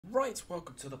Right,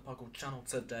 welcome to the Puggle channel.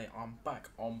 Today I'm back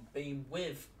on Beam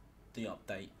with the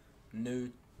update.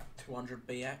 New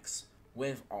 200BX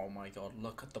with, oh my god,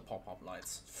 look at the pop-up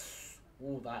lights.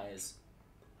 Oh, that is,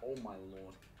 oh my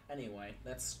lord. Anyway,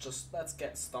 let's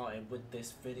get started with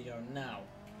this video now.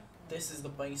 This is the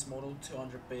base model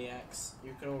 200BX.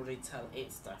 You can already tell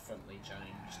it's definitely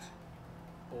changed.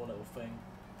 Poor little thing.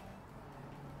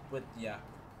 With, yeah.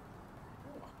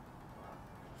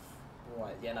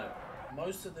 Right, yeah, no.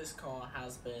 Most of this car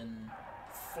has been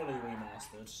fully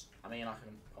remastered. I mean, I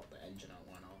can pop the engine out,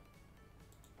 why not?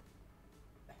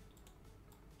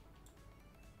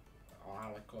 Oh, how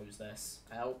do I close this?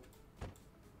 Help.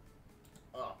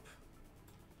 Up.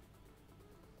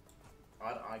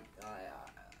 I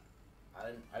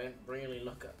didn't really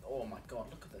look at, oh my god,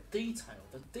 look at the detail.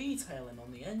 The detailing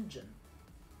on the engine.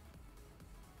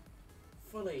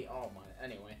 Fully, oh my,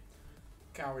 anyway.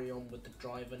 Carry on with the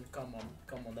driving. Come on.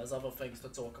 There's other things to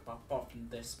talk about apart from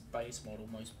this base model,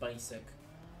 most basic.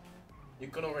 You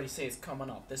can already see it's coming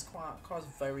up. This car's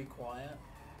very quiet,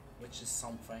 which is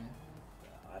something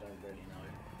I don't really know.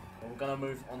 But we're gonna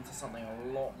move on to something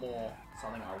a lot more,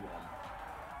 something I want.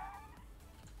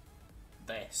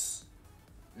 This.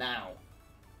 Now,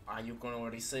 you can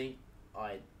already see,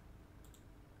 there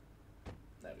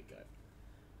we go.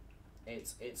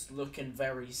 It's looking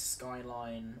very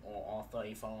Skyline or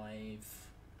R35,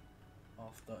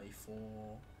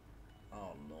 R34.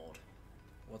 Oh lord,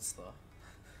 what's the?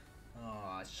 Oh,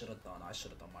 I should have done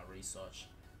my research.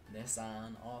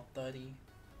 Nissan R34,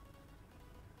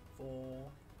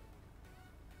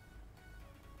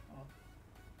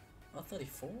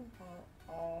 R34,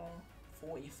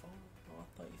 R45,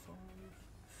 R35.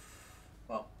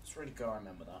 Well, it's really good. I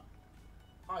remember that.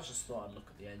 I just thought I'd look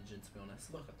at the engine, to be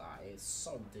honest. Look at that, it's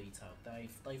so detailed.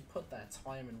 They've put their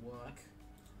time and work.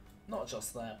 Not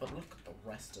just there, but look at the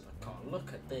rest of the car.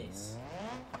 Look at this.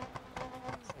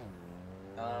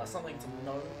 Something to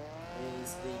note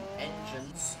is the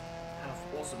engines have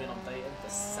also been updated. The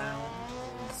sound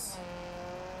is,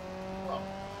 well,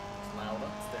 it's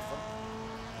louder, it's different.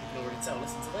 You can already tell,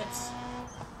 listen to this.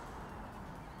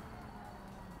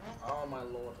 Oh my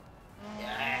lord.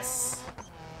 Yes!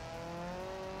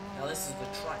 Now this is the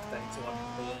track day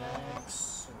 200BX,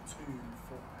 or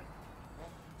 240.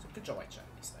 So good job I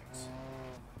checked these things.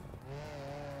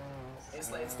 It's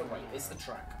the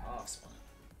track. Oh, it's funny.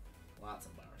 Well, that's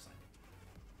embarrassing.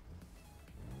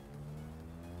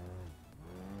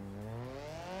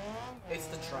 It's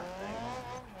the track day.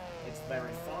 It's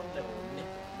very fun, little nippy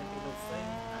little thing,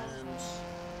 and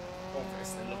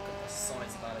obviously look at the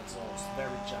size of that exhaust.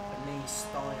 Very Japanese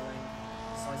styling,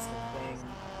 size of the wing.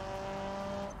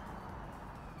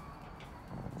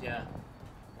 Yeah,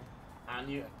 and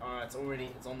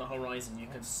it's on the horizon, you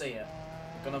can see it.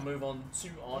 We're gonna move on to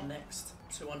our next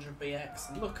 200BX.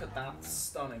 Look at that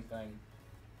stunning thing.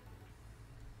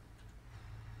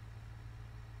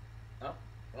 Oh,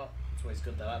 well, it's always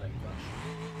good that I didn't crash.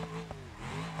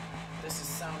 This is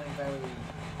sounding very,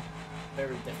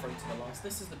 very different to the last.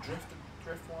 This is the drift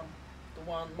one, the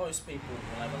one most people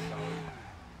will ever show.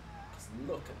 Because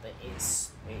look at it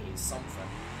is something.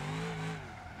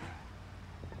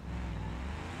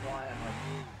 Why am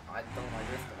I don't like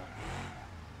drifting it?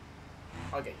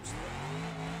 I'll get used to it.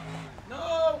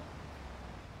 No!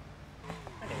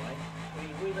 Anyway,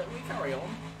 we carry on.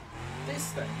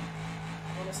 This thing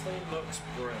honestly looks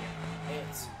brilliant.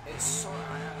 It's so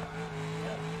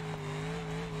yeah.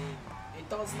 It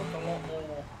does look a lot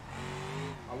more,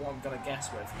 what I'm gonna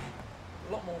guess with,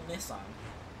 a lot more Nissan.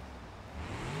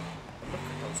 But look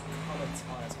at those coloured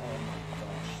tyres. Oh my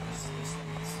gosh, this thing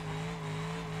is.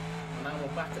 And now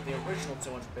we're back at the original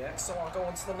 200BX, so I'll go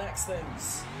on to the next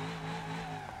things.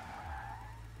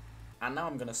 And now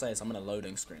I'm going to say I'm in a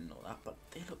loading screen and all that, but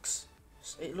it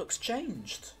looks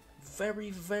changed. Very,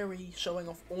 very showing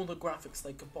off all the graphics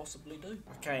they could possibly do.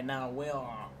 Okay, now we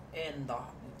are in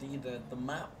the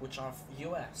map, which are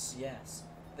US, yes.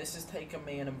 This has taken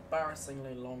me an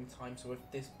embarrassingly long time, so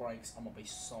if this breaks, I'm going to be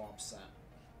so upset.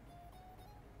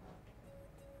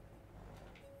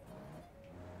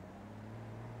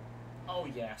 Oh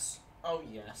yes,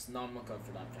 no, I'm not going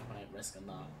for that cap, I ain't risking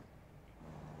that.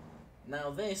 Now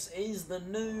this is the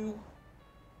new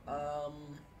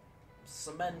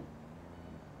cement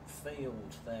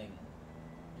field thing,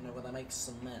 you know, where they make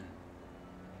cement.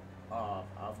 Oh,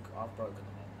 I've broken the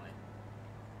wrong way.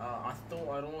 I thought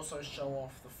I'd also show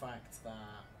off the fact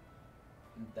that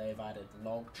they've added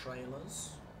log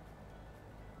trailers.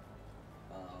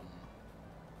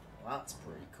 That's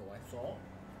pretty cool, I thought.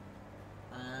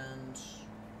 And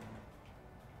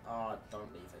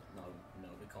don't leave it. No,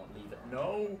 we can't leave it.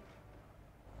 No.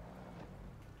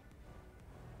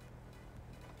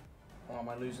 am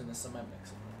I losing the cement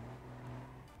mixer?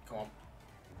 Come on.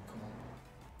 Come on.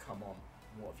 Come on.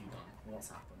 What have you done? What's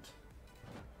happened?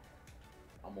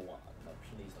 I'm a what? No,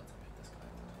 please don't tell me this guy.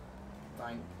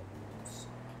 Thank goodness.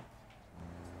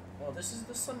 Well, this is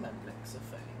the cement mixer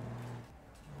thing.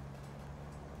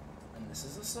 And this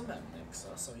is a cement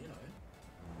mixer, so you know.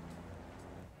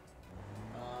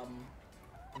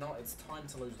 No, it's time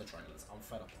to lose the trailers. I'm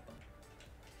fed up with them.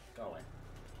 Go away.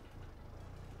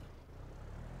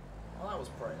 Well, that was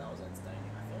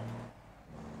entertaining, I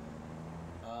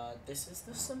thought. This is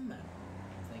the cement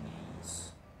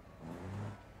thingies.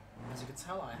 As you can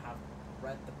tell, I have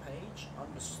read the page,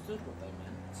 understood what they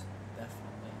meant,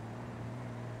 definitely.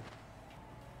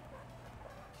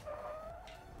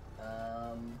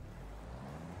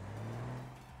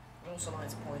 I'd also like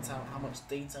to point out how much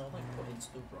detail they put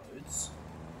into the roads,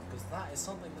 because that is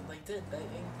something that they did. They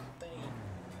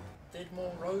did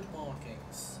more road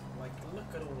markings. Like,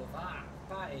 look at all of that.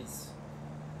 That is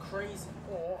crazy.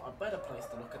 Or a better place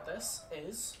to look at this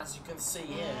is, as you can see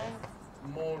here,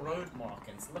 more road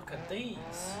markings. Look at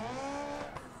these.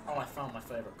 Oh, I found my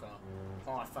favourite car.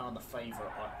 Oh, I found the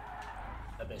favourite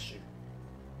of issue.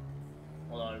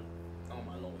 Although, oh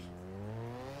my lord.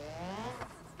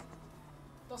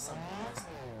 Does sound nice.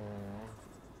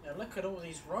 Yeah, look at all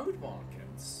these road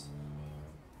markings.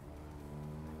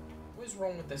 What is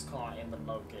wrong with this car in the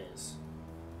low gears?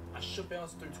 I should be able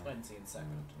to do 20 in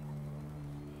second.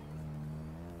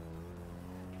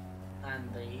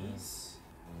 And these.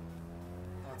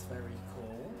 That's very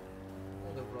cool.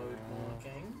 All the road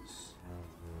markings.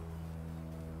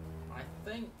 I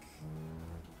think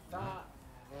that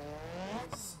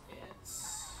is it.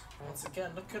 Once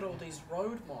again, look at all these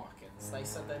road markings. They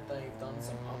said that they've done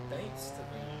some updates to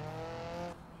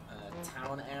the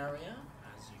town area.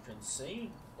 As you can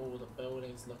see, all the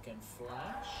buildings looking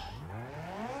flash.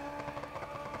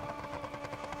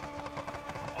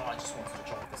 Oh, I just wanted to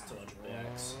drive this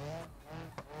 200BX.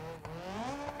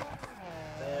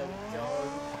 There we go.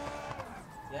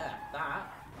 Yeah, that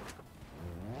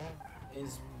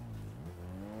is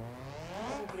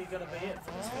probably going to be it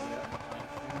for this video.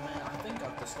 I think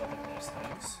I've discovered most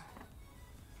things.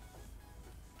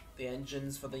 The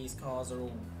engines for these cars are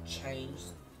all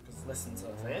changed, because listen to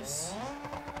this.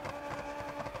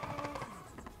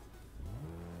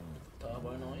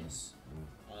 Turbo noise.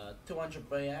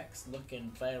 200BX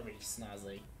looking very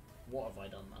snazzy. What have I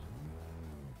done there?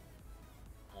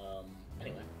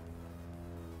 Anyway.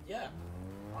 Yeah,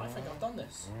 I think I've done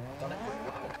this. I've done it pretty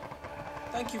well.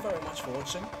 Thank you very much for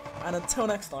watching, and until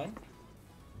next time,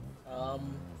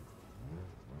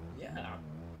 yeah,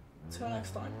 until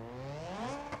next time.